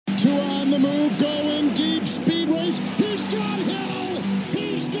move, going deep, speed race. He's got Hill.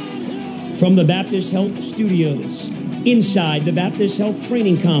 He's got Hill. From the Baptist Health Studios, inside the Baptist Health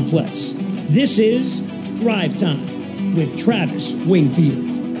Training Complex, this is Drive Time with Travis Wingfield.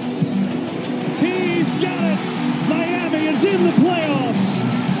 He's got it. Miami is in the playoffs.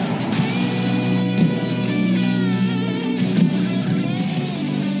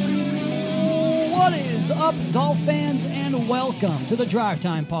 What is up, Dolph fans, and welcome to the Drive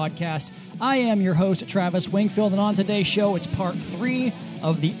Time Podcast. I am your host, Travis Wingfield, and on today's show, it's part 3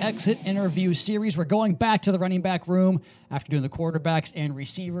 of the exit interview series. We're going back to the running back room after doing the quarterbacks and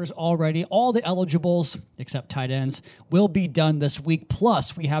receivers already. All the eligibles, except tight ends, will be done this week.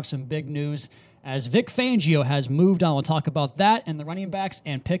 Plus, we have some big news as Vic Fangio has moved on. We'll talk about that and the running backs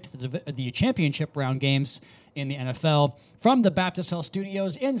and picked the championship round games in the NFL. From the Baptist Health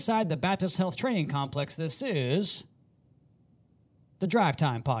Studios inside the Baptist Health Training Complex, this is the Drive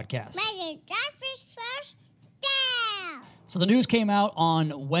Time Podcast. So the news came out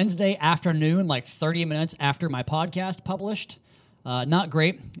on Wednesday afternoon, like 30 minutes after my podcast published. Not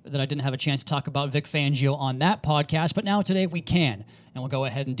great that I didn't have a chance to talk about Vic Fangio on that podcast, but now today we can. And we'll go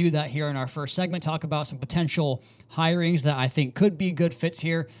ahead and do that here in our first segment, talk about some potential hirings that I think could be good fits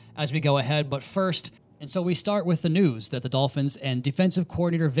here as we go ahead. But first, and so we start with the news that the Dolphins and defensive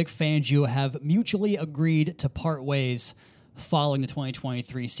coordinator Vic Fangio have mutually agreed to part ways following the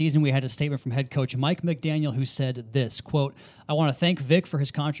 2023 season. We had a statement from head coach Mike McDaniel who said this, quote, "I want to thank Vic for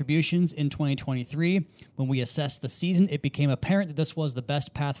his contributions in 2023. When we assessed the season, it became apparent that this was the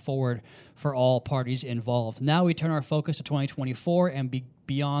best path forward for all parties involved. Now we turn our focus to 2024 and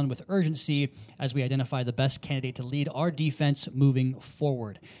beyond with urgency as we identify the best candidate to lead our defense moving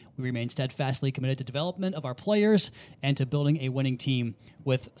forward. We remain steadfastly committed to development of our players and to building a winning team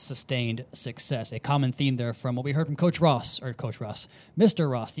with sustained success." A common theme there from what we heard from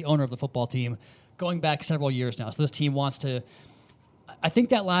Mr. Ross, the owner of the football team, going back several years now. So this team wants to, I think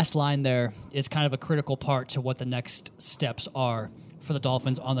that last line there is kind of a critical part to what the next steps are for the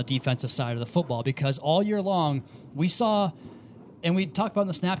Dolphins on the defensive side of the football, because all year long we saw, and we talked about in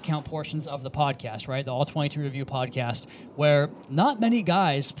the snap count portions of the podcast, right? The All 22 Review podcast, where not many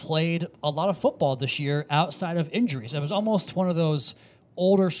guys played a lot of football this year outside of injuries. It was almost one of those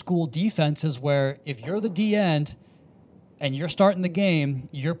older school defenses where if you're the D end and you're starting the game,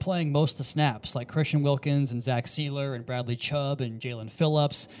 you're playing most of the snaps, like Christian Wilkins and Zach Sealer and Bradley Chubb and Jalen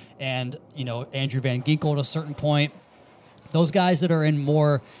Phillips and, Andrew Van Ginkel at a certain point. Those guys that are in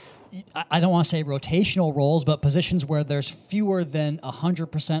more, I don't want to say rotational roles, but positions where there's fewer than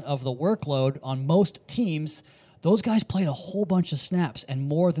 100% of the workload on most teams, those guys played a whole bunch of snaps and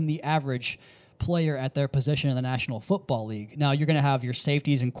more than the average player at their position in the National Football League. Now, you're going to have your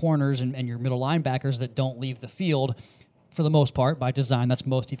safeties and corners and your middle linebackers that don't leave the field for the most part by design. That's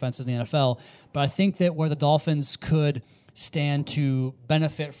most defenses in the NFL. But I think that where the Dolphins could stand to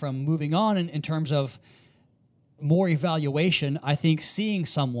benefit from moving on in terms of more evaluation, I think seeing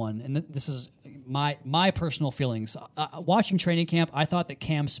someone, and this is my personal feelings, watching training camp, I thought that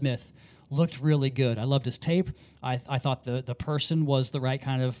Cam Smith looked really good. I loved his tape. I thought the person was the right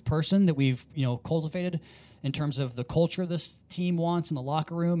kind of person that we've cultivated in terms of the culture this team wants in the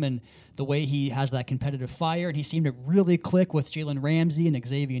locker room and the way he has that competitive fire. And he seemed to really click with Jalen Ramsey and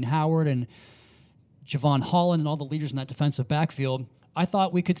Xavier Howard and Javon Holland and all the leaders in that defensive backfield. I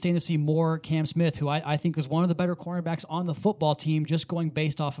thought we could stand to see more Cam Smith, who I think was one of the better cornerbacks on the football team, just going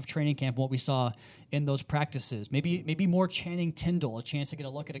based off of training camp and what we saw in those practices. Maybe more Channing Tindall, a chance to get a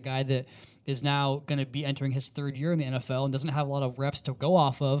look at a guy that is now going to be entering his third year in the NFL and doesn't have a lot of reps to go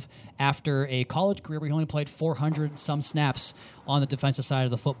off of after a college career where he only played 400-some snaps on the defensive side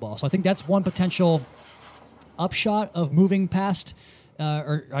of the football. So I think that's one potential upshot of moving past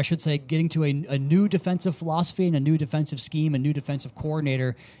or I should say getting to a new defensive philosophy and a new defensive scheme, a new defensive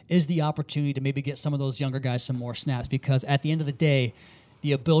coordinator, is the opportunity to maybe get some of those younger guys some more snaps, because at the end of the day,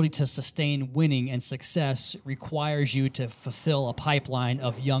 the ability to sustain winning and success requires you to fulfill a pipeline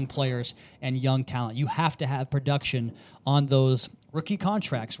of young players and young talent. You have to have production on those rookie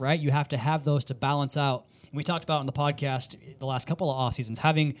contracts, right? You have to have those to balance out. We talked about in the podcast the last couple of off seasons,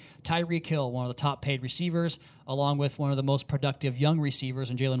 having Tyreek Hill, one of the top paid receivers, along with one of the most productive young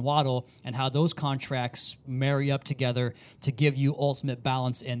receivers in Jalen Waddle, and how those contracts marry up together to give you ultimate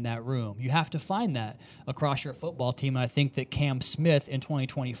balance in that room. You have to find that across your football team, and I think that Cam Smith in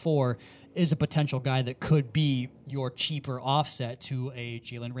 2024 is a potential guy that could be your cheaper offset to a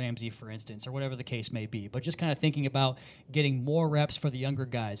Jalen Ramsey, for instance, or whatever the case may be. But just kind of thinking about getting more reps for the younger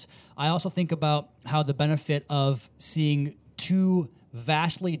guys. I also think about how the benefit of seeing two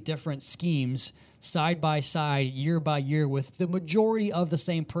vastly different schemes side by side, year by year, with the majority of the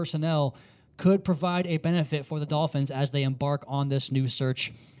same personnel could provide a benefit for the Dolphins as they embark on this new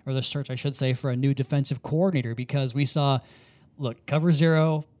search, or the search, I should say, for a new defensive coordinator, because we saw, look, cover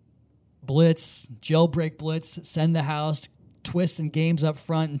zero, blitz, jailbreak blitz, send the house, twists and games up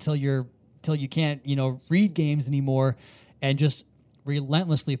front until you can't, read games anymore, and just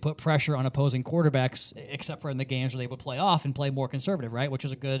relentlessly put pressure on opposing quarterbacks, except for in the games where they would play off and play more conservative, right? Which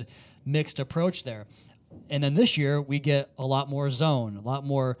was a good mixed approach there. And then this year we get a lot more zone, a lot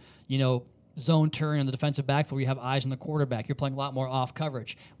more, zone turn in the defensive backfield. You have eyes on the quarterback. You're playing a lot more off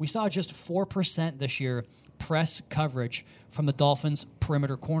coverage. We saw just 4% this year press coverage from the Dolphins'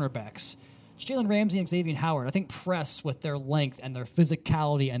 perimeter cornerbacks. Jalen Ramsey and Xavier Howard, I think press with their length and their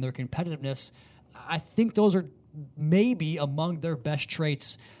physicality and their competitiveness, I think those are maybe among their best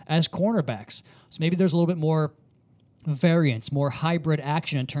traits as cornerbacks. So maybe there's a little bit more variance, more hybrid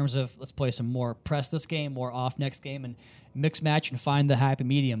action in terms of let's play some more press this game, more off next game, and mix match and find the happy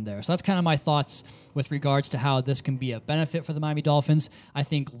medium there. So that's kind of my thoughts with regards to how this can be a benefit for the Miami Dolphins. I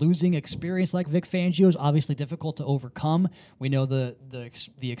think losing experience like Vic Fangio is obviously difficult to overcome. We know the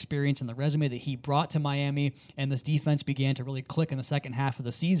experience and the resume that he brought to Miami, and this defense began to really click in the second half of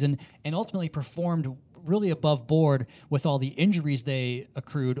the season and ultimately performed really above board with all the injuries they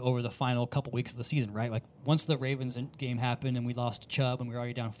accrued over the final couple weeks of the season, right? Like once the Ravens game happened and we lost Chubb and we were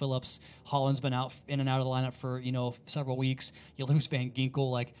already down Phillips, Holland's been out in and out of the lineup for, several weeks. You lose Van Ginkel.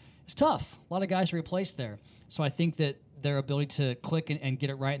 Like, it's tough. A lot of guys to replace there. So I think that their ability to click and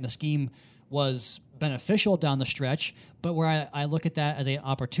get it right in the scheme was beneficial down the stretch. But where I look at that as an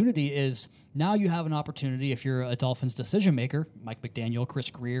opportunity is now you have an opportunity, if you're a Dolphins decision maker, Mike McDaniel, Chris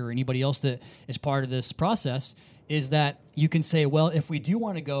Greer, or anybody else that is part of this process, is that you can say, well, if we do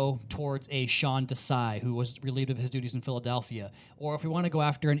want to go towards a Sean Desai, who was relieved of his duties in Philadelphia, or if we want to go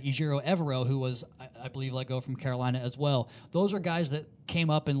after an Ejiro Evero, who was, I believe, let go from Carolina as well, those are guys that came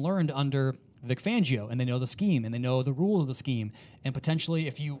up and learned under Vic Fangio, and they know the scheme, and they know the rules of the scheme, and potentially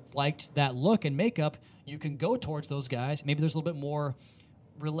if you liked that look and makeup, you can go towards those guys. Maybe there's a little bit more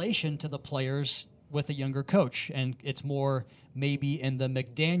relation to the players with a younger coach, and it's more maybe in the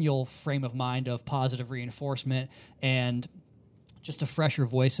McDaniel frame of mind of positive reinforcement and just a fresher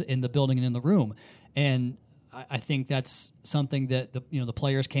voice in the building and in the room. And I think that's something that the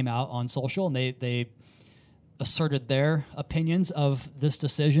players came out on social and they asserted their opinions of this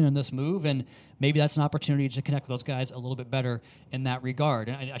decision and this move, and maybe that's an opportunity to connect with those guys a little bit better in that regard.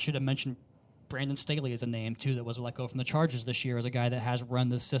 And I should have mentioned Brandon Staley is a name, too, that was let go from the Chargers this year as a guy that has run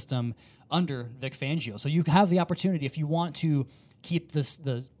this system under Vic Fangio. So you have the opportunity, if you want to keep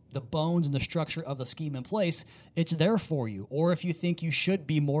the bones and the structure of the scheme in place, it's there for you. Or if you think you should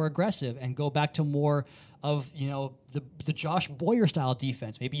be more aggressive and go back to more of, the Josh Boyer style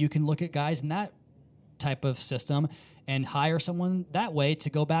defense, maybe you can look at guys in that type of system and hire someone that way to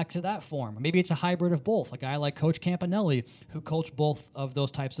go back to that form. Maybe it's a hybrid of both, a guy like Coach Campanelli, who coached both of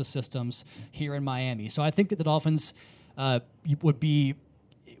those types of systems here in Miami. So I think that the Dolphins would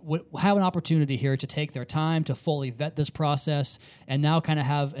have an opportunity here to take their time to fully vet this process and now kind of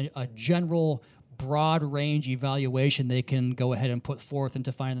have a general broad range evaluation they can go ahead and put forth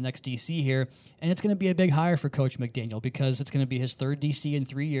into finding the next DC here. And it's going to be a big hire for Coach McDaniel because it's going to be his third DC in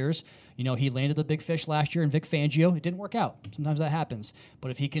 3 years. He landed the big fish last year in Vic Fangio. It didn't work out. Sometimes that happens. But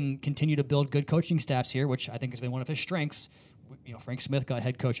if he can continue to build good coaching staffs here, which I think has been one of his strengths, Frank Smith got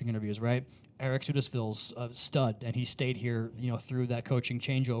head coaching interviews, right? Eric Sudasville's a stud, and he stayed here, through that coaching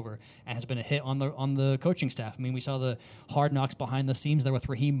changeover, and has been a hit on the coaching staff. I mean, we saw the hard knocks behind the scenes there with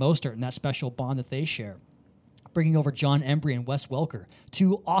Raheem Mostert and that special bond that they share. Bringing over John Embry and Wes Welker,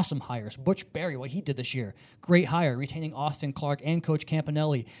 two awesome hires. Butch Berry, what he did this year, great hire. Retaining Austin Clark and Coach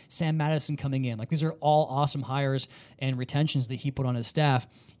Campanelli, Sam Madison coming in. Like, these are all awesome hires and retentions that he put on his staff.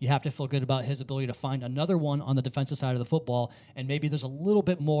 You have to feel good about his ability to find another one on the defensive side of the football, and maybe there's a little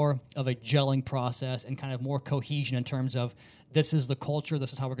bit more of a gelling process and kind of more cohesion in terms of this is the culture,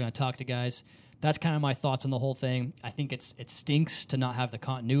 this is how we're going to talk to guys. That's kind of my thoughts on the whole thing. I think it stinks to not have the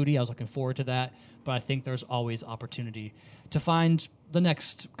continuity. I was looking forward to that, but I think there's always opportunity to find the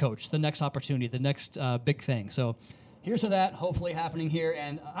next coach, the next opportunity, the next big thing. So here's to that, hopefully happening here.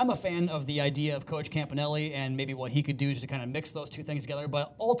 And I'm a fan of the idea of Coach Campanelli and maybe what he could do to kind of mix those two things together.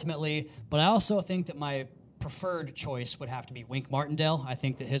 But I also think that my preferred choice would have to be Wink Martindale. I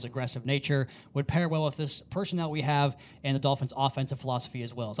think that his aggressive nature would pair well with this personnel we have and the Dolphins' offensive philosophy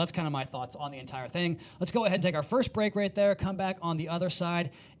as well. So that's kind of my thoughts on the entire thing. Let's go ahead and take our first break right there, come back on the other side,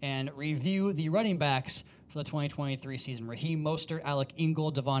 and review the running backs for the 2023 season. Raheem Mostert, Alec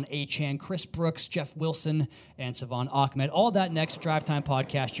Ingold, Devon Achane, Chris Brooks, Jeff Wilson, and Savon Ahmed. All that next. Drive Time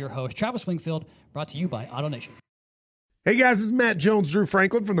Podcast. Your host, Travis Wingfield, brought to you by AutoNation. Hey guys, this is Matt Jones, Drew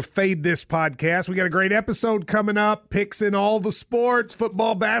Franklin from the Fade This podcast. We got a great episode coming up, picks in all the sports,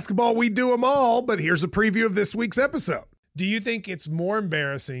 football, basketball, we do them all, but here's a preview of this week's episode. Do you think it's more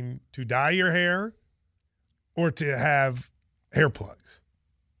embarrassing to dye your hair or to have hair plugs?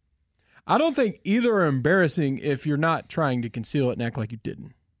 I don't think either are embarrassing if you're not trying to conceal it and act like you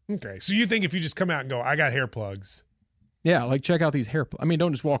didn't. Okay, so you think if you just come out and go, I got hair plugs. Yeah, like check out these hair plugs. I mean,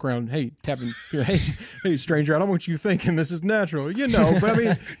 don't just walk around, hey, tapping, hey, stranger, I don't want you thinking this is natural. You know, but I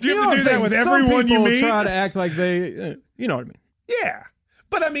mean, do you have to do that with everyone you meet? Try to act like they, you know what I mean? Yeah.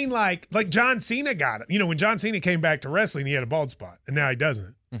 But I mean, like John Cena got it. You know, when John Cena came back to wrestling, he had a bald spot, and now he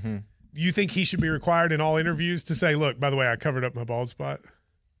doesn't. Mm-hmm. Do you think he should be required in all interviews to say, look, by the way, I covered up my bald spot?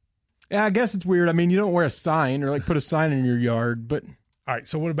 Yeah, I guess it's weird. I mean, you don't wear a sign or like put a sign in your yard, but. All right,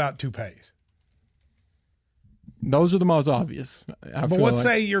 so what about toupees? Those are the most obvious. But let's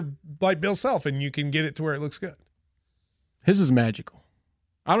say you're like Bill Self and you can get it to where it looks good. His is magical.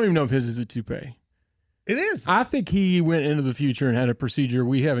 I don't even know if his is a toupee. It is. I think he went into the future and had a procedure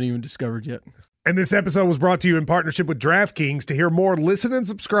we haven't even discovered yet. And this episode was brought to you in partnership with DraftKings. To hear more, listen and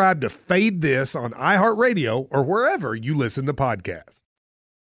subscribe to Fade This on iHeartRadio or wherever you listen to podcasts.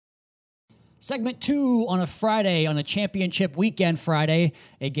 Segment 2 on a Friday, on a championship weekend Friday,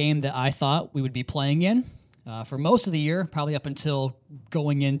 a game that I thought we would be playing in for most of the year, probably up until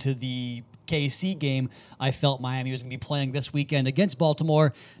going into the KC game. I felt Miami was going to be playing this weekend against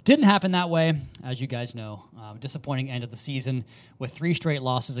Baltimore. Didn't happen that way, as you guys know. Disappointing end of the season with 3 straight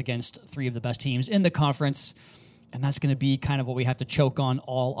losses against 3 of the best teams in the conference. And that's going to be kind of what we have to choke on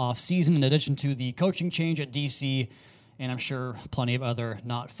all off season, in addition to the coaching change at DC, and I'm sure plenty of other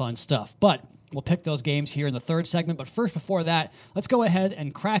not fun stuff. But we'll pick those games here in the third segment. But first, before that, let's go ahead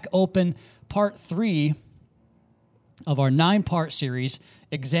and crack open part 3 of our 9-part series,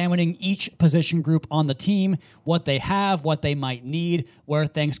 examining each position group on the team, what they have, what they might need, where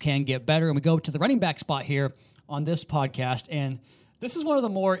things can get better. And we go to the running back spot here on this podcast. And this is one of the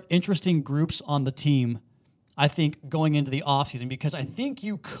more interesting groups on the team, I think, going into the offseason, because I think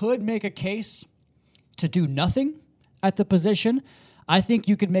you could make a case to do nothing at the position. I think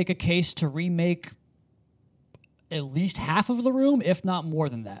you could make a case to remake at least half of the room, if not more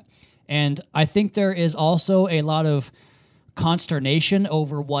than that. And I think there is also a lot of consternation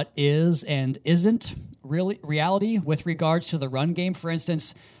over what is and isn't really reality with regards to the run game. For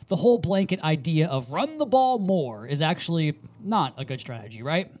instance, the whole blanket idea of run the ball more is actually not a good strategy,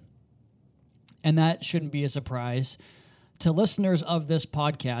 right? And that shouldn't be a surprise to listeners of this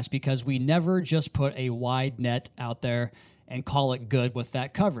podcast, because we never just put a wide net out there and call it good with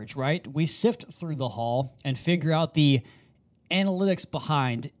that coverage, right? We sift through the haul and figure out the analytics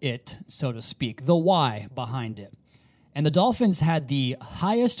behind it, so to speak, the why behind it. And the Dolphins had the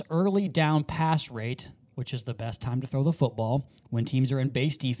highest early down pass rate, which is the best time to throw the football, when teams are in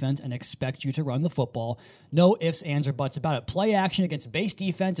base defense and expect you to run the football. No ifs, ands, or buts about it. Play action against base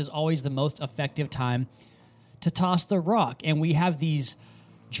defense is always the most effective time to toss the rock. And we have these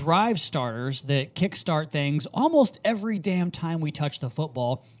drive starters that kickstart things almost every damn time we touch the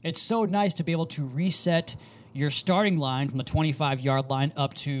football. It's so nice to be able to reset your starting line from the 25-yard line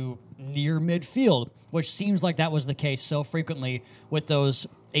up to near midfield, which seems like that was the case so frequently with those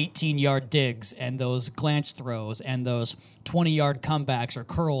 18-yard digs and those glance throws and those 20-yard comebacks or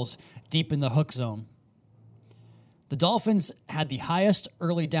curls deep in the hook zone. The Dolphins had the highest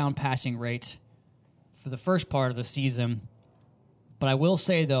early down passing rate for the first part of the season, but I will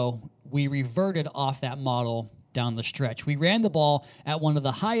say, though, we reverted off that model down the stretch. We ran the ball at one of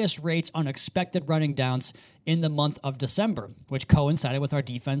the highest rates on expected running downs in the month of December, which coincided with our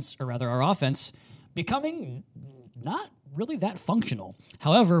defense, or rather our offense, becoming not really that functional.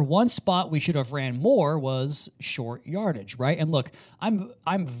 However, one spot we should have ran more was short yardage, right? And look,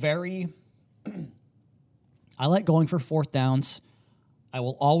 I'm very I like going for 4th downs. I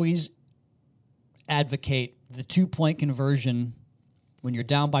will always advocate the 2-point conversion when you're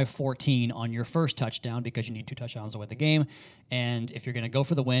down by 14 on your first touchdown, because you need 2 touchdowns to win the game. And if you're going to go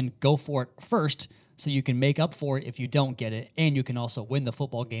for the win, go for it first so you can make up for it if you don't get it, and you can also win the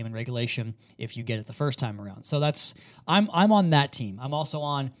football game in regulation if you get it the first time around. So I'm on that team. I'm also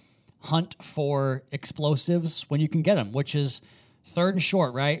on hunt for explosives when you can get them, which is Third and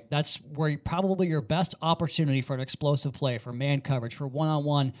short, right? That's where probably your best opportunity for an explosive play, for man coverage, for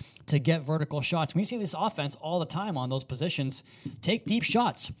one-on-one to get vertical shots. We see this offense all the time on those positions. Take deep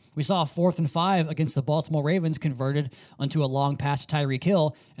shots. We saw a 4th and 5 against the Baltimore Ravens converted onto a long pass to Tyreek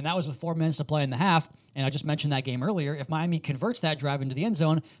Hill, and that was with 4 minutes to play in the half. And I just mentioned that game earlier. If Miami converts that drive into the end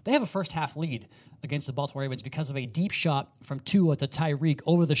zone, they have a first half lead against the Baltimore Ravens because of a deep shot from Tua to Tyreek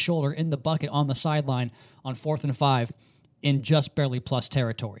over the shoulder in the bucket on the sideline on 4th and 5 in just barely plus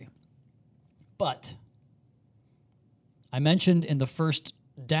territory. But I mentioned in the first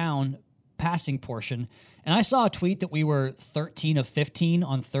down passing portion, and I saw a tweet that we were 13 of 15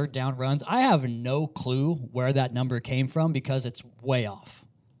 on third down runs. I have no clue where that number came from because it's way off.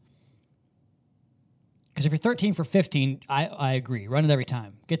 Because if you're 13 for 15, I agree. Run it every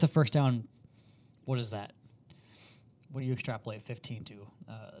time. Get the first down. What is that? What do you extrapolate 15 to?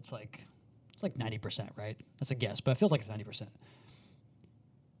 It's like 90%, right? That's a guess, but it feels like it's 90%.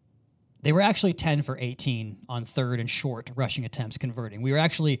 They were actually 10 for 18 on third and short rushing attempts converting. We were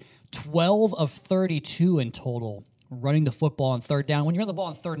actually 12 of 32 in total running the football on third down. When you're on the ball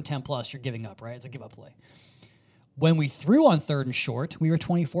on 3rd and 10 plus, you're giving up, right? It's a give-up play. When we threw on third and short, we were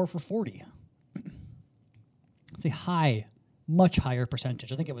 24 for 40. It's a high, much higher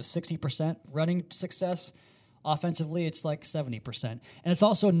percentage. I think it was 60% running success. Offensively, it's like 70%. And it's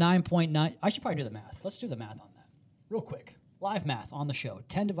also 9.9. I should probably do the math. Let's do the math on that real quick. Live math on the show.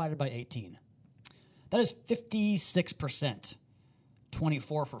 10 divided by 18. That is 56%.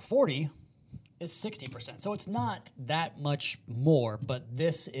 24 for 40 is 60%. So it's not that much more, but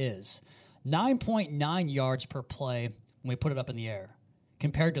this is 9.9 yards per play when we put it up in the air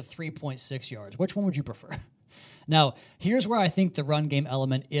compared to 3.6 yards. Which one would you prefer? Now, here's where I think the run game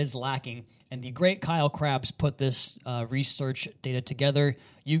element is lacking, and the great Kyle Krabs put this research data together.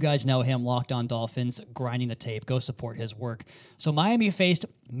 You guys know him, Locked On Dolphins, grinding the tape. Go support his work. So Miami faced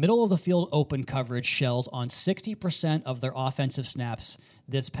middle-of-the-field open coverage shells on 60% of their offensive snaps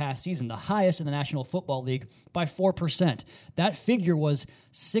this past season, the highest in the National Football League by 4%. That figure was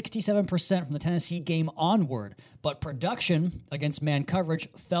 67% from the Tennessee game onward, but production against man coverage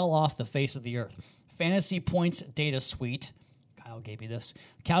fell off the face of the earth. Fantasy Points Data Suite, Kyle gave me this,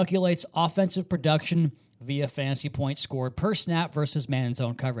 calculates offensive production via fantasy points scored per snap versus man and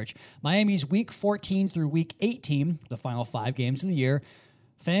zone coverage. Miami's week 14 through week 18, the final 5 games of the year,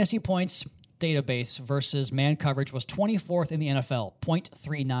 fantasy points database versus man coverage was 24th in the NFL,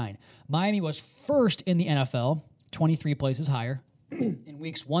 0.39. Miami was first in the NFL, 23 places higher, in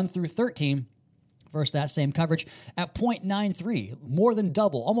weeks 1 through 13 versus that same coverage at 0.93, more than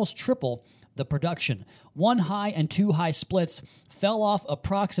double, almost triple the production. 1 high and 2 high splits fell off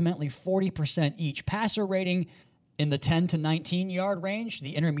approximately 40% each. Passer rating in the 10 to 19 yard range,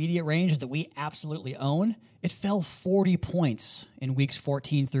 the intermediate range that we absolutely own, it fell 40 points in weeks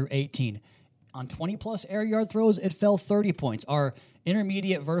 14 through 18. On 20 plus air yard throws, it fell 30 points. Our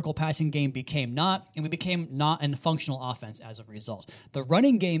intermediate vertical passing game became not, and we became not a functional offense as a result. The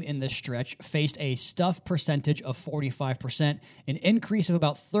running game in this stretch faced a stuff percentage of 45%, an increase of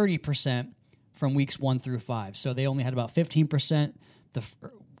about 30% from weeks 1 through 5. So they only had about 15%,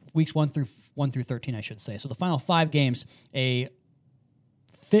 weeks 1 through 13, I should say. So the final 5 games, a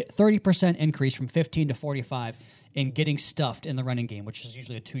 30% increase from 15 to 45 in getting stuffed in the running game, which is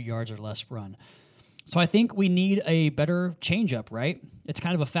usually a 2 yards or less run. So I think we need a better changeup, right? It's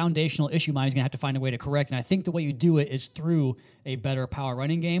kind of a foundational issue Miami's going to have to find a way to correct, and I think the way you do it is through a better power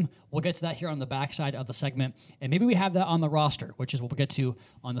running game. We'll get to that here on the backside of the segment, and maybe we have that on the roster, which is what we'll get to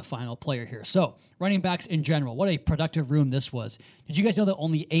on the final player here. So running backs in general, what a productive room this was. Did you guys know that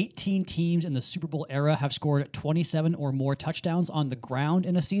only 18 teams in the Super Bowl era have scored 27 or more touchdowns on the ground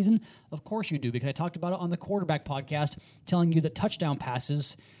in a season? Of course you do, because I talked about it on the quarterback podcast, telling you that touchdown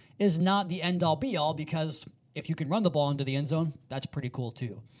passes is not the end-all be-all, because if you can run the ball into the end zone, that's pretty cool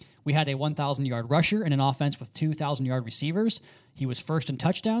too. We had a 1,000-yard rusher in an offense with 2,000-yard receivers. He was first in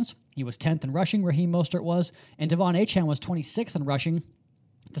touchdowns. He was 10th in rushing, Raheem Mostert was. And Devon Achane was 26th in rushing,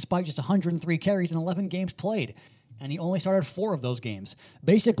 despite just 103 carries and 11 games played. And he only started 4 of those games.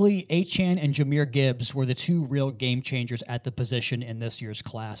 Basically, Achane and Jahmyr Gibbs were the 2 real game changers at the position in this year's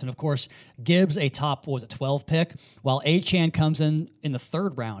class. And of course, Gibbs, a top, 12 pick, while Achane comes in the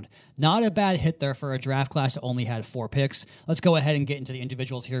 3rd round. Not a bad hit there for a draft class that only had 4 picks. Let's go ahead and get into the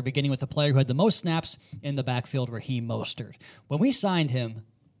individuals here, beginning with the player who had the most snaps in the backfield, Raheem Mostert. When we signed him,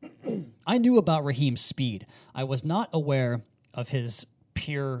 I knew about Raheem's speed. I was not aware of his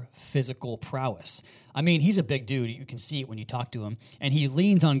pure physical prowess. I mean, he's a big dude. You can see it when you talk to him. And he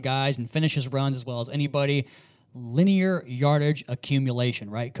leans on guys and finishes runs as well as anybody. Linear yardage accumulation,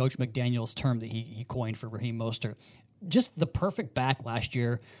 right? Coach McDaniel's term that he coined for Raheem Mostert. just the perfect back last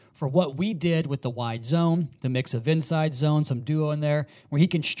year for what we did with the wide zone, the mix of inside zone, some duo in there, where he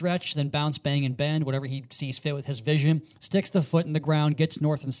can stretch, then bounce, bang, and bend, whatever he sees fit with his vision, sticks the foot in the ground, gets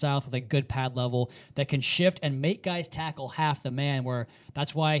north and south with a good pad level that can shift and make guys tackle half the man, where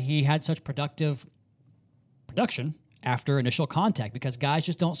that's why he had such production after initial contact, because guys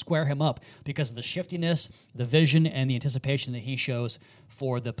just don't square him up because of the shiftiness, the vision, and the anticipation that he shows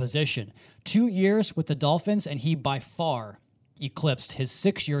for the position. 2 years with the Dolphins, and he by far eclipsed his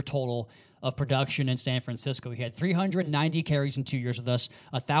 6-year total of production in San Francisco. He had 390 carries in 2 years with us,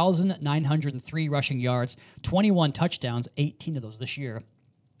 1,903 rushing yards, 21 touchdowns, 18 of those this year.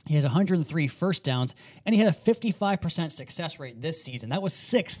 He has 103 first downs, and he had a 55% success rate this season. That was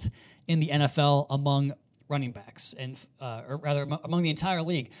 6th in the NFL among running backs, or rather among the entire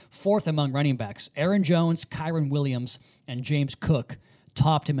league, 4th among running backs. Aaron Jones, Kyron Williams, and James Cook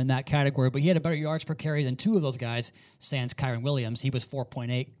topped him in that category, but he had a better yards per carry than 2 of those guys, sans Kyron Williams. He was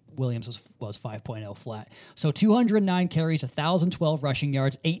 4.8. Williams was 5.0 flat. So 209 carries, 1,012 rushing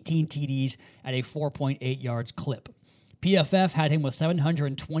yards, 18 TDs at a 4.8 yards clip. PFF had him with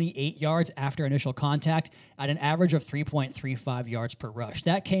 728 yards after initial contact at an average of 3.35 yards per rush.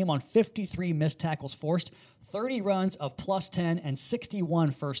 That came on 53 missed tackles forced, 30 runs of +10, and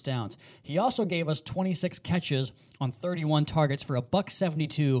 61 first downs. He also gave us 26 catches on 31 targets for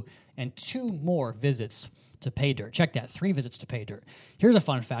 $172 and 2 more visits to pay dirt. Check that, 3 visits to pay dirt. Here's a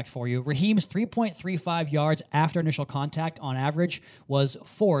fun fact for you. Raheem's 3.35 yards after initial contact on average was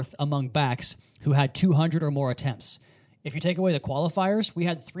 4th among backs who had 200 or more attempts. If you take away the qualifiers, we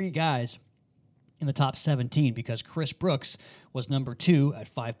had 3 guys in the top 17 because Chris Brooks was number 2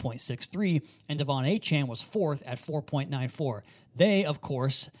 at 5.63 and Devon Achane was 4th at 4.94. They, of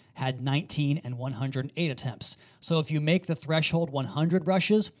course, had 19 and 108 attempts. So if you make the threshold 100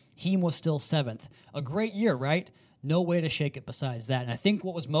 rushes, Heem was still 7th. A great year, right? No way to shake it besides that. And I think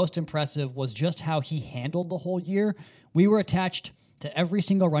what was most impressive was just how he handled the whole year. We were attached to every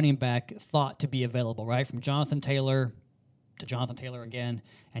single running back thought to be available, right? From Jonathan Taylor to Jonathan Taylor again,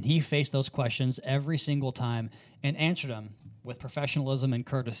 and he faced those questions every single time and answered them with professionalism and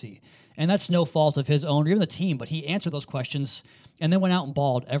courtesy. And that's no fault of his own or even the team, but he answered those questions and then went out and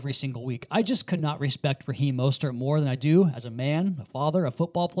balled every single week. I just could not respect Raheem Mostert more than I do as a man, a father, a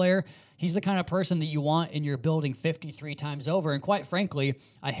football player. He's the kind of person that you want in your building 53 times over, and quite frankly,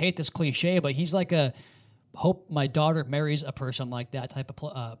 I hate this cliche, but he's like a hope my daughter marries a person like that type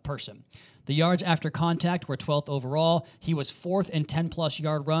of person. The yards after contact were 12th overall. He was 4th in 10-plus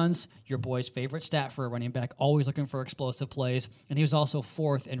yard runs, your boy's favorite stat for a running back, always looking for explosive plays. And he was also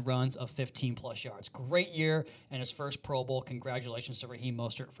 4th in runs of 15-plus yards. Great year and his first Pro Bowl. Congratulations to Raheem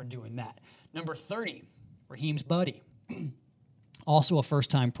Mostert for doing that. Number 30, Raheem's buddy. Also a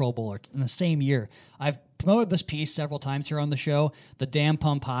first-time Pro Bowler in the same year. I've promoted this piece several times here on the show. The Damn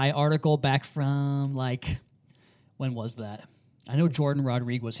Pump High article back from, when was that? I know Jordan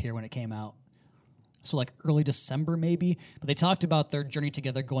Rodriguez was here when it came out. So early December maybe. But they talked about their journey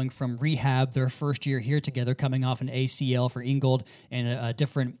together going from rehab, their first year here together, coming off an ACL for Ingold and a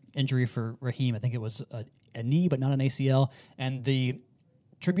different injury for Raheem. I think it was a knee, but not an ACL. And the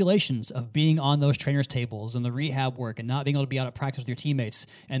tribulations of being on those trainers' tables and the rehab work and not being able to be out at practice with your teammates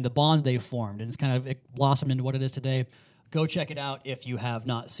and the bond they've formed. And it blossomed into what it is today. Go check it out if you have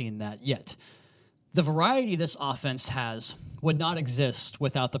not seen that yet. The variety this offense has would not exist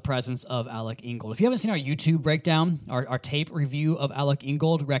without the presence of Alec Ingold. If you haven't seen our YouTube breakdown, our tape review of Alec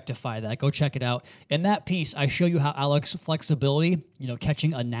Ingold, rectify that. Go check it out. In that piece, I show you how Alec's flexibility,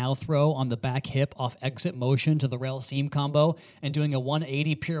 catching a now throw on the back hip off exit motion to the rail seam combo and doing a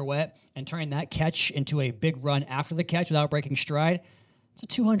 180 pirouette and turning that catch into a big run after the catch without breaking stride. It's a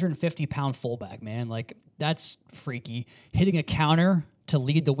 250-pound fullback, man. That's freaky. Hitting a counter to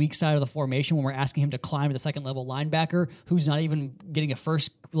lead the weak side of the formation when we're asking him to climb to the second-level linebacker who's not even getting a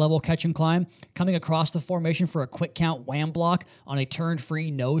first-level catch and climb, coming across the formation for a quick count wham block on a turn-free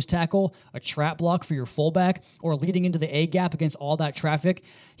nose tackle, a trap block for your fullback, or leading into the A-gap against all that traffic.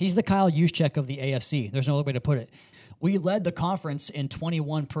 He's the Kyle Juszczyk of the AFC. There's no other way to put it. We led the conference in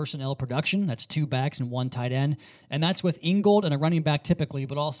 21 personnel production. That's 2 backs and 1 tight end. And that's with Ingold and a running back typically,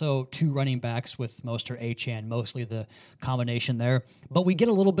 but also 2 running backs with Mostert, Achane, mostly the combination there. But we get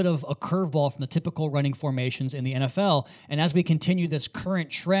a little bit of a curveball from the typical running formations in the NFL. And as we continue this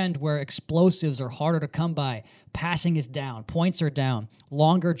current trend where explosives are harder to come by, Passing is down. Points are down.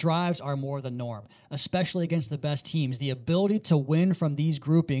 Longer drives are more the norm, especially against the best teams. The ability to win from these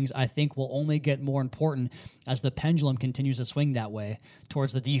groupings, I think, will only get more important as the pendulum continues to swing that way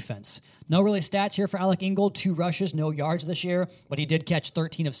towards the defense. No really stats here for Alec Ingold. 2 rushes, no yards this year, but he did catch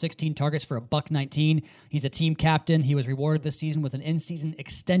 13 of 16 targets for $119. He's a team captain. He was rewarded this season with an in-season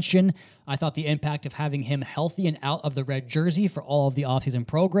extension. I thought the impact of having him healthy and out of the red jersey for all of the offseason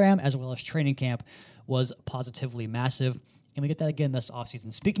program, as well as training camp, was positively massive. And we get that again this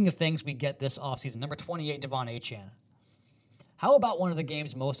offseason. Speaking of things we get this offseason, number 28, Devon Achane. How about one of the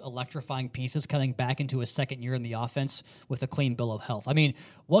game's most electrifying pieces coming back into his second year in the offense with a clean bill of health? I mean,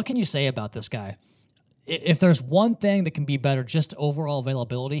 what can you say about this guy? If there's one thing that can be better, just overall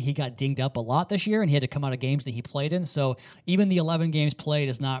availability. He got dinged up a lot this year, and he had to come out of games that he played in. So even the 11 games played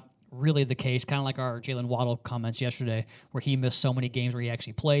is not really the case, kind of like our Jalen Waddle comments yesterday, where he missed so many games where he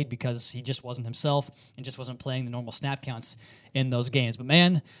actually played because he just wasn't himself and just wasn't playing the normal snap counts in those games. But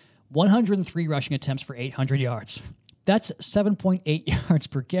man, 103 rushing attempts for 800 yards. That's 7.8 yards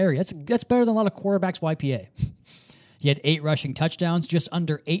per carry. That's better than a lot of quarterbacks' YPA. He had 8 rushing touchdowns, just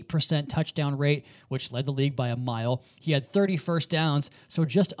under 8% touchdown rate, which led the league by a mile. He had 30 first downs, so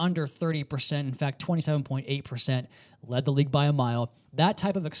just under 30%. In fact, 27.8% led the league by a mile. That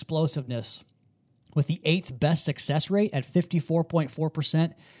type of explosiveness with the 8th best success rate at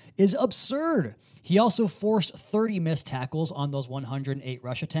 54.4% is absurd. He also forced 30 missed tackles on those 108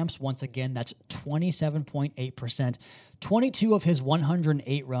 rush attempts. Once again, that's 27.8%. 22 of his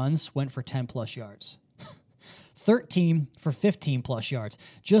 108 runs went for 10-plus yards. 13 for 15-plus yards.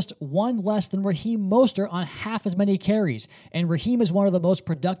 Just one less than Raheem Mostert on half as many carries. And Raheem is one of the most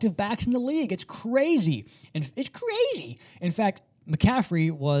productive backs in the league. It's crazy. And it's crazy. In fact,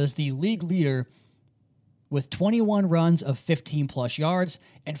 McCaffrey was the league leader with 21 runs of 15-plus yards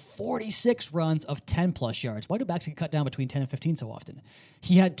and 46 runs of 10-plus yards. Why do backs get cut down between 10 and 15 so often?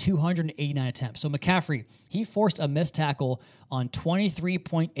 He had 289 attempts. So McCaffrey, he forced a missed tackle on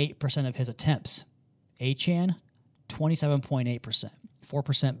 23.8% of his attempts. Achane, 27.8%,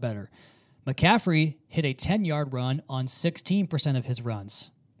 4% better. McCaffrey hit a 10-yard run on 16% of his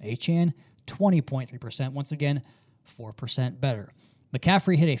runs. Achane, 20.3%. Once again, 4% better.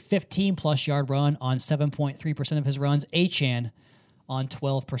 McCaffrey hit a 15-plus yard run on 7.3% of his runs. Achane on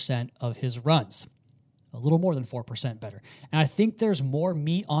 12% of his runs. A little more than 4% better. And I think there's more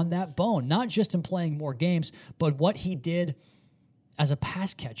meat on that bone, not just in playing more games, but what he did as a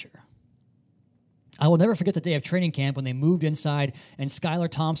pass catcher. I will never forget the day of training camp when they moved inside and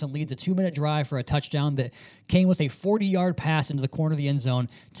Skylar Thompson leads a 2-minute drive for a touchdown that came with a 40-yard pass into the corner of the end zone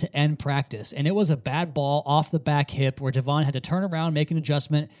to end practice. And it was a bad ball off the back hip where Devon had to turn around, make an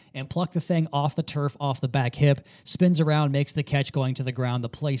adjustment, and pluck the thing off the turf, off the back hip, spins around, makes the catch going to the ground. The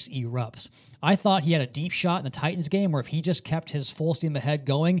place erupts. I thought he had a deep shot in the Titans game where if he just kept his full steam ahead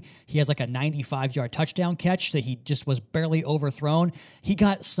going, he has like a 95-yard touchdown catch that he just was barely overthrown. He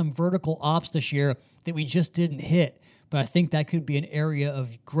got some vertical ops this year that we just didn't hit, but I think that could be an area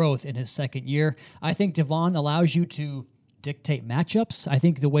of growth in his second year. I think Devon allows you to dictate matchups. I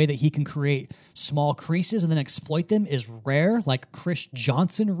think the way that he can create small creases and then exploit them is rare, like Chris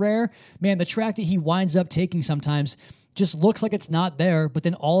Johnson rare. Man, the track that he winds up taking sometimes just looks like it's not there, but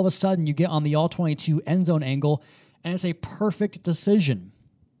then all of a sudden you get on the all-22 end zone angle, and it's a perfect decision.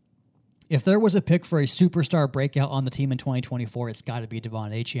 If there was a pick for a superstar breakout on the team in 2024, it's got to be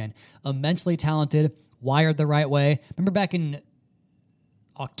Devon Achane. Immensely talented, wired the right way. Remember back in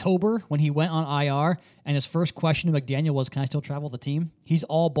October when he went on IR and his first question to McDaniel was, can I still travel the team? He's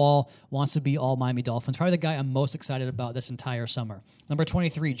all ball, wants to be all Miami Dolphins. Probably the guy I'm most excited about this entire summer. Number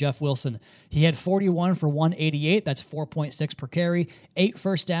 23, Jeff Wilson. He had 41 for 188. That's 4.6 per carry. 8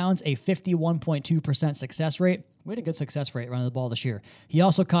 first downs, a 51.2% success rate. We had a good success rate running the ball this year. He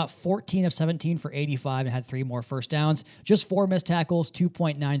also caught 14 of 17 for 85 and had 3 more first downs. Just 4 missed tackles,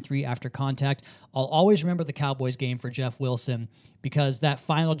 2.93 after contact. I'll always remember the Cowboys game for Jeff Wilson because that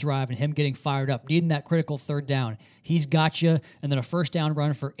final drive and him getting fired up, needing that critical third down. He's got you, and then a first down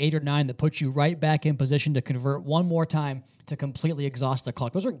run for 8 or 9 that puts you right back in position to convert one more time to completely exhaust the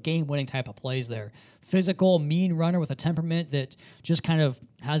clock. Those are game-winning type of plays there. Physical, mean runner with a temperament that just kind of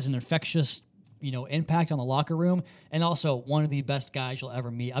has an infectious impact on the locker room, and also one of the best guys you'll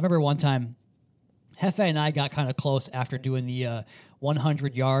ever meet. I remember one time, Hefe and I got kind of close after doing the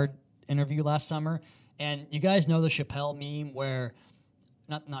 100-yard interview last summer, and you guys know the Chappelle meme where,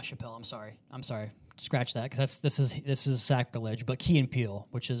 not Chappelle, I'm sorry, scratch that, because this is sacrilege, but Key and Peele,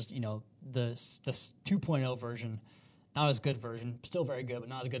 which is, the 2.0 version, not as good version, still very good, but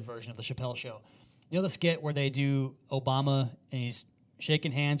not a good version of the Chappelle show. You know the skit where they do Obama, and he's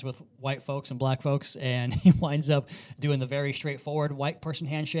shaking hands with white folks and black folks, and he winds up doing the very straightforward white person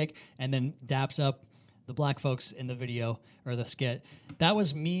handshake and then daps up the black folks in the video or the skit. That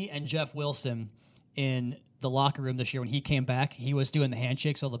was me and Jeff Wilson in the locker room this year when he came back. He was doing the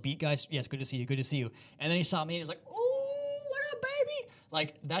handshake, so the beat guys, yes, good to see you, good to see you. And then he saw me and he was like, ooh, what up, baby?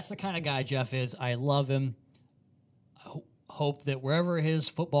 Like, that's the kind of guy Jeff is. I love him. Hope that wherever his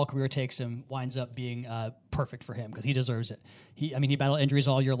football career takes him winds up being perfect for him because he deserves it. He battled injuries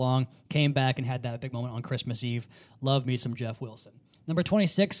all year long, came back and had that big moment on Christmas Eve. Love me some Jeff Wilson. Number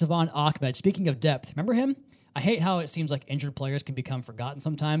 26, Savon Ahmed. Speaking of depth, remember him? I hate how it seems like injured players can become forgotten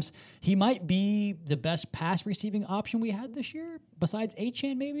sometimes. He might be the best pass receiving option we had this year, besides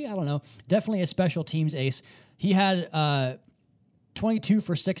Achane maybe? I don't know. Definitely a special teams ace. He had 22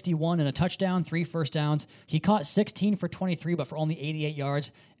 for 61 and a touchdown, 3 first downs. He caught 16 for 23, but for only 88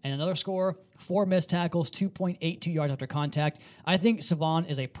 yards. And another score, 4 missed tackles, 2.82 yards after contact. I think Savon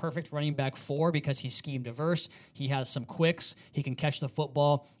is a perfect running back 4 because he's scheme diverse. He has some quicks. He can catch the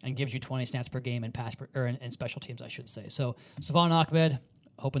football and gives you 20 snaps per game in in special teams, I should say. So Savon Ahmed,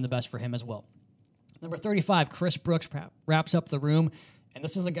 hoping the best for him as well. Number 35, Chris Brooks wraps up the room. And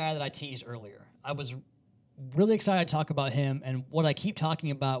this is the guy that I teased earlier. I was really excited to talk about him and what I keep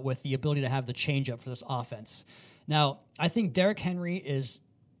talking about with the ability to have the changeup for this offense. Now, I think Derrick Henry is,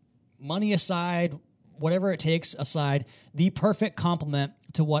 money aside, whatever it takes aside, the perfect complement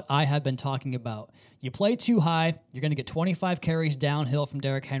to what I have been talking about. You play too high, you're going to get 25 carries downhill from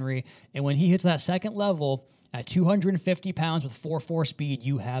Derrick Henry, and when he hits that second level at 250 pounds with 4.4 speed,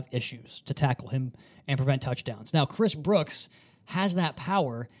 you have issues to tackle him and prevent touchdowns. Now, Chris Brooks has that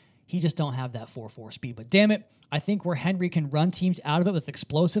power. He just don't have that 4.4 speed. But damn it, I think where Henry can run teams out of it with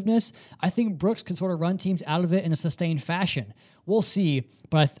explosiveness, I think Brooks can sort of run teams out of it in a sustained fashion. We'll see.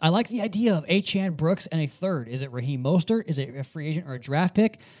 But I like the idea of Achane, Brooks, and a third. Is it Raheem Mostert? Is it a free agent or a draft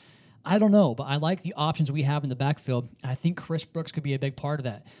pick? I don't know, but I like the options we have in the backfield. I think Chris Brooks could be a big part of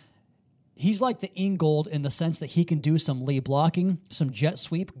that. He's like the Ingold in the sense that he can do some lead blocking, some jet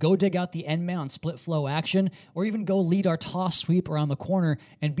sweep, go dig out the end man on split flow action, or even go lead our toss sweep around the corner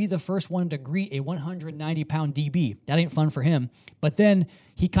and be the first one to greet a 190-pound DB. That ain't fun for him. But then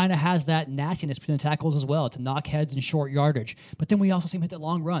he kind of has that nastiness between the tackles as well to knock heads and short yardage. But then we also see him hit the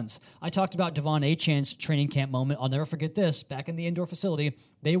long runs. I talked about Devon Achane's training camp moment. I'll never forget this. Back in the indoor facility,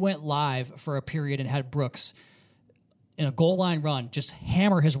 they went live for a period and had Brooks in a goal line run, just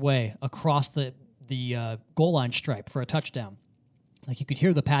hammer his way across the goal line stripe for a touchdown. Like you could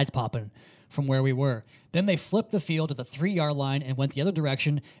hear the pads popping from where we were. Then they flipped the field to the 3-yard line and went the other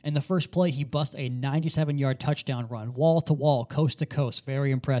direction. And the first play, he bust a 97-yard touchdown run, wall to wall, coast to coast.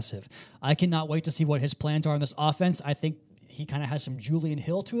 Very impressive. I cannot wait to see what his plans are in this offense. I think he kind of has some Julian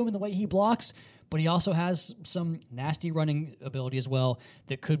Hill to him in the way he blocks, but he also has some nasty running ability as well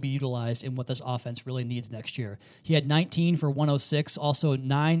that could be utilized in what this offense really needs next year. He had 19 for 106, also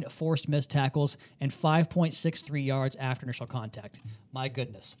 9 forced missed tackles, and 5.63 yards after initial contact. My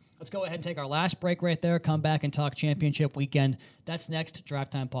goodness. Let's go ahead and take our last break right there, come back and talk championship weekend. That's next,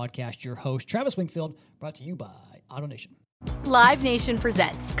 Draft Time Podcast. Your host, Travis Wingfield, brought to you by AutoNation. Live Nation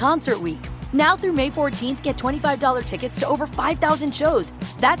presents Concert Week. Now through May 14th, get $25 tickets to over 5,000 shows.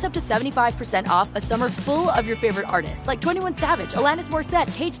 That's up to 75% off a summer full of your favorite artists like 21 Savage, Alanis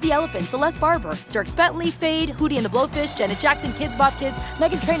Morissette, Cage the Elephant, Celeste Barber, Dierks Bentley, Fade, Hootie and the Blowfish, Janet Jackson, Kids Bop Kids,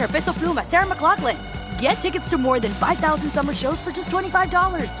 Meghan Trainor, Bissell Pluma, Sarah McLachlan. Get tickets to more than 5,000 summer shows for just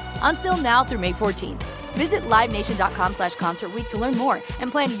 $25. Until now through May 14th. Visit LiveNation.com/Concert Week to learn more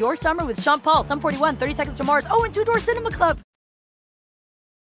and plan your summer with Sean Paul, Sum 41, 30 Seconds to Mars, and Two Door Cinema Club.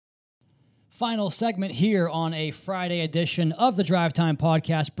 Final segment here on a Friday edition of the Drive Time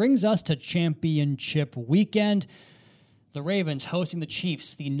Podcast brings us to championship weekend. The Ravens hosting the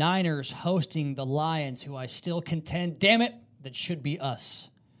Chiefs, the Niners hosting the Lions, who I still contend, damn it, that should be us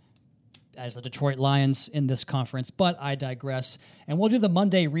as the Detroit Lions in this conference, but I digress. And we'll do the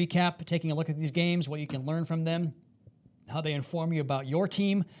Monday recap, taking a look at these games, what you can learn from them, how they inform you about your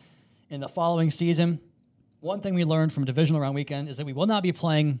team in the following season. One thing we learned from divisional round weekend is that we will not be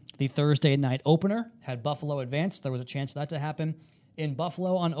playing the Thursday night opener. Had Buffalo advanced, there was a chance for that to happen in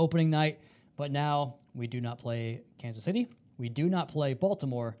Buffalo on opening night, but now we do not play Kansas City. We do not play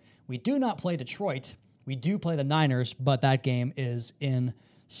Baltimore. We do not play Detroit. We do play the Niners, but that game is in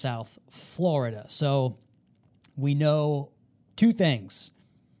South Florida. So we know two things.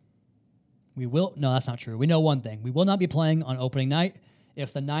 No, that's not true. We know one thing. We will not be playing on opening night.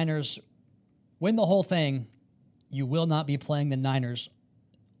 If the Niners win the whole thing, you will not be playing the Niners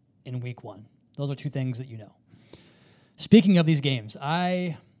in week 1. Those are two things that you know. Speaking of these games,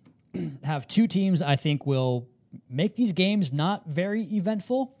 I have two teams I think will make these games not very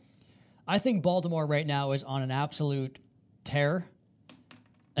eventful. I think Baltimore right now is on an absolute tear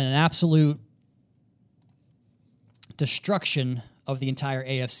and an absolute destruction of the entire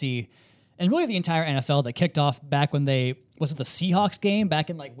AFC and really the entire NFL that kicked off back when was it the Seahawks game back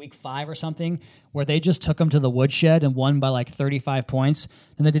in like week 5 or something, where they just took them to the woodshed and won by like 35 points.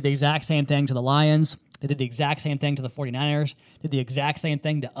 Then they did the exact same thing to the Lions. They did the exact same thing to the 49ers, did the exact same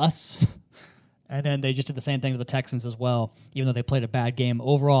thing to us. And then they just did the same thing to the Texans as well, even though they played a bad game.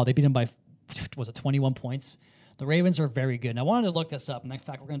 Overall, they beat them by, 21 points? The Ravens are very good. And I wanted to look this up, and in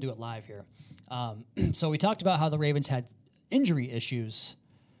fact, we're going to do it live here. So we talked about how the Ravens had injury issues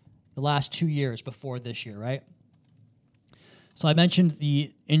the last 2 years before this year, right? So I mentioned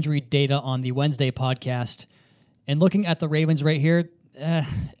the injury data on the Wednesday podcast, and looking at the Ravens right here,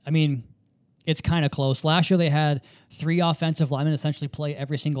 it's kind of close. Last year they had 3 offensive linemen essentially play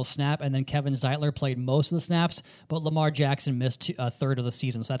every single snap, and then Kevin Zeitler played most of the snaps, but Lamar Jackson missed a third of the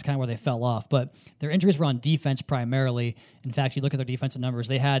season, so that's kind of where they fell off. But their injuries were on defense primarily. In fact, you look at their defensive numbers,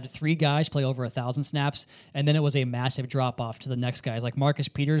 they had 3 guys play over 1,000 snaps, and then it was a massive drop-off to the next guys. Like Marcus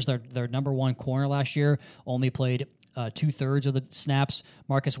Peters, their number 1 corner last year, only played 2/3 of the snaps.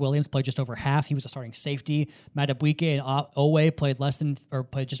 Marcus Williams played just over half. He was a starting safety. Madubuike and Owe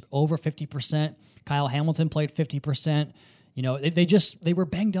played just over 50%. Kyle Hamilton played 50%. You know, they were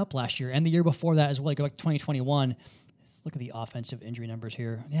banged up last year and the year before that as well. Go back to 2021. Let's look at the offensive injury numbers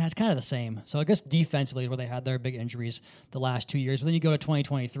here. Yeah, it's kind of the same. So I guess defensively is where they had their big injuries the last 2 years. But then you go to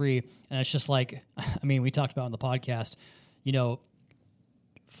 2023, and it's just like, we talked about on the podcast,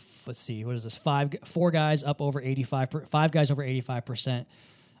 let's see, what is this? 4 guys up over 85%, 5 guys over 85%.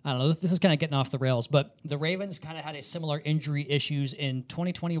 I don't know. This is kind of getting off the rails, but the Ravens kind of had a similar injury issues in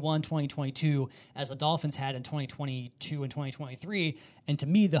 2021, 2022 as the Dolphins had in 2022 and 2023. And to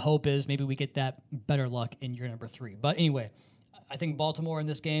me, the hope is maybe we get that better luck in year number 3. But anyway, I think Baltimore in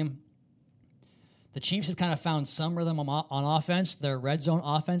this game, the Chiefs have kind of found some rhythm on offense. Their red zone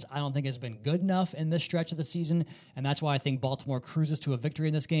offense, I don't think, has been good enough in this stretch of the season, and that's why I think Baltimore cruises to a victory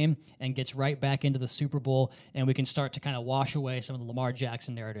in this game and gets right back into the Super Bowl, and we can start to kind of wash away some of the Lamar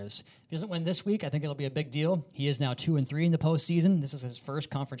Jackson narratives. If he doesn't win this week, I think it'll be a big deal. He is now 2-3 in the postseason. This is his first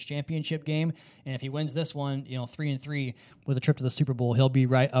conference championship game, and if he wins this one, 3-3 with a trip to the Super Bowl, he'll be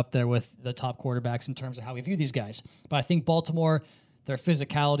right up there with the top quarterbacks in terms of how we view these guys. But I think Baltimore, their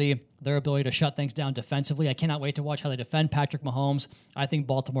physicality, their ability to shut things down defensively. I cannot wait to watch how they defend Patrick Mahomes. I think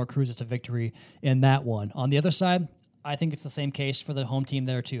Baltimore cruises to victory in that one. On the other side, I think it's the same case for the home team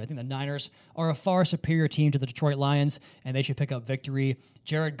there too. I think the Niners are a far superior team to the Detroit Lions, and they should pick up victory.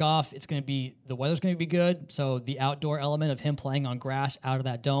 Jared Goff, the weather's going to be good, so the outdoor element of him playing on grass out of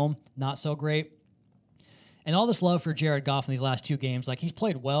that dome, not so great. And all this love for Jared Goff in these last 2 games, like he's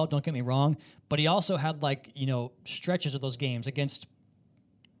played well, don't get me wrong, but he also had stretches of those games against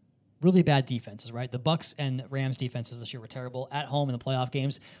really bad defenses, right? The Bucs and Rams defenses this year were terrible at home in the playoff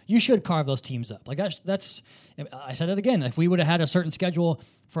games. You should carve those teams up. Like that's I said it again. If we would have had a certain schedule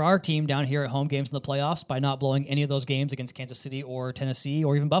for our team down here at home games in the playoffs by not blowing any of those games against Kansas City or Tennessee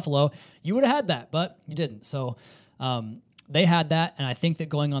or even Buffalo, you would have had that, but you didn't. So they had that, and I think that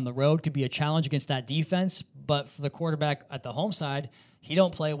going on the road could be a challenge against that defense, but for the quarterback at the home side, he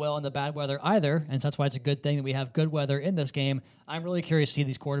don't play well in the bad weather either, and so that's why it's a good thing that we have good weather in this game. I'm really curious to see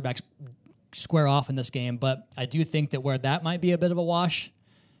these quarterbacks square off in this game, but I do think that where that might be a bit of a wash,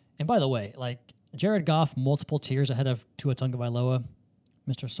 and by the way, like Jared Goff, multiple tiers ahead of Tua Tagovailoa,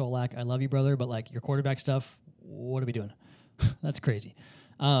 Mr. Solak, I love you, brother, but like your quarterback stuff, what are we doing? That's crazy.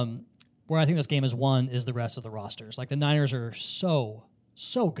 Where I think this game is won is the rest of the rosters. Like the Niners are so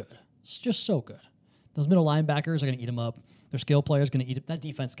good. It's just so good. Those middle linebackers are going to eat them up. Their skill players going to eat it. That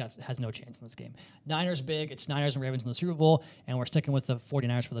defense has no chance in this game. Niners big. It's Niners and Ravens in the Super Bowl, and we're sticking with the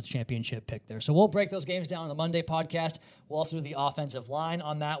 49ers for this championship pick there. So we'll break those games down on the Monday podcast. We'll also do the offensive line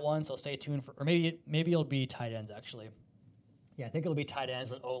on that one, so stay tuned for, or maybe it'll be tight ends, actually. Yeah, I think it'll be tight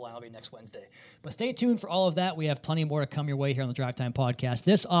ends, and O-line will be next Wednesday. But stay tuned for all of that. We have plenty more to come your way here on the Drive Time podcast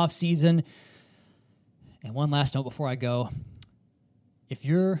this offseason. And one last note before I go. If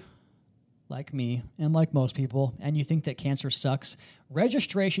you're like me and like most people, and you think that cancer sucks,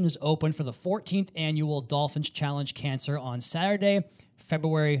 registration is open for the 14th annual Dolphins Challenge Cancer on Saturday,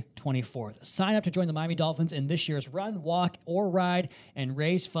 February 24th. Sign up to join the Miami Dolphins in this year's run, walk, or ride and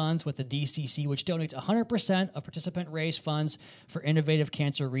raise funds with the DCC, which donates 100% of participant raised funds for innovative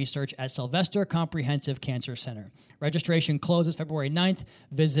cancer research at Sylvester Comprehensive Cancer Center. Registration closes February 9th.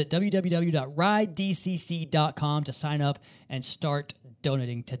 Visit www.ridedcc.com to sign up and start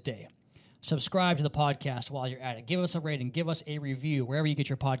donating today. Subscribe to the podcast while you're at it. Give us a rating. Give us a review wherever you get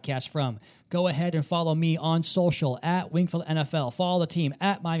your podcast from. Go ahead and follow me on social at Wingfield NFL. Follow the team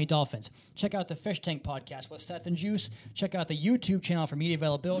at Miami Dolphins. Check out the Fish Tank podcast with Seth and Juice. Check out the YouTube channel for media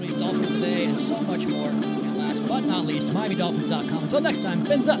availabilities, Dolphins Today, and so much more. And last but not least, MiamiDolphins.com. Until next time,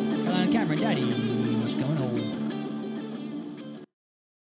 fins up. Carolina Cameron, Daddy.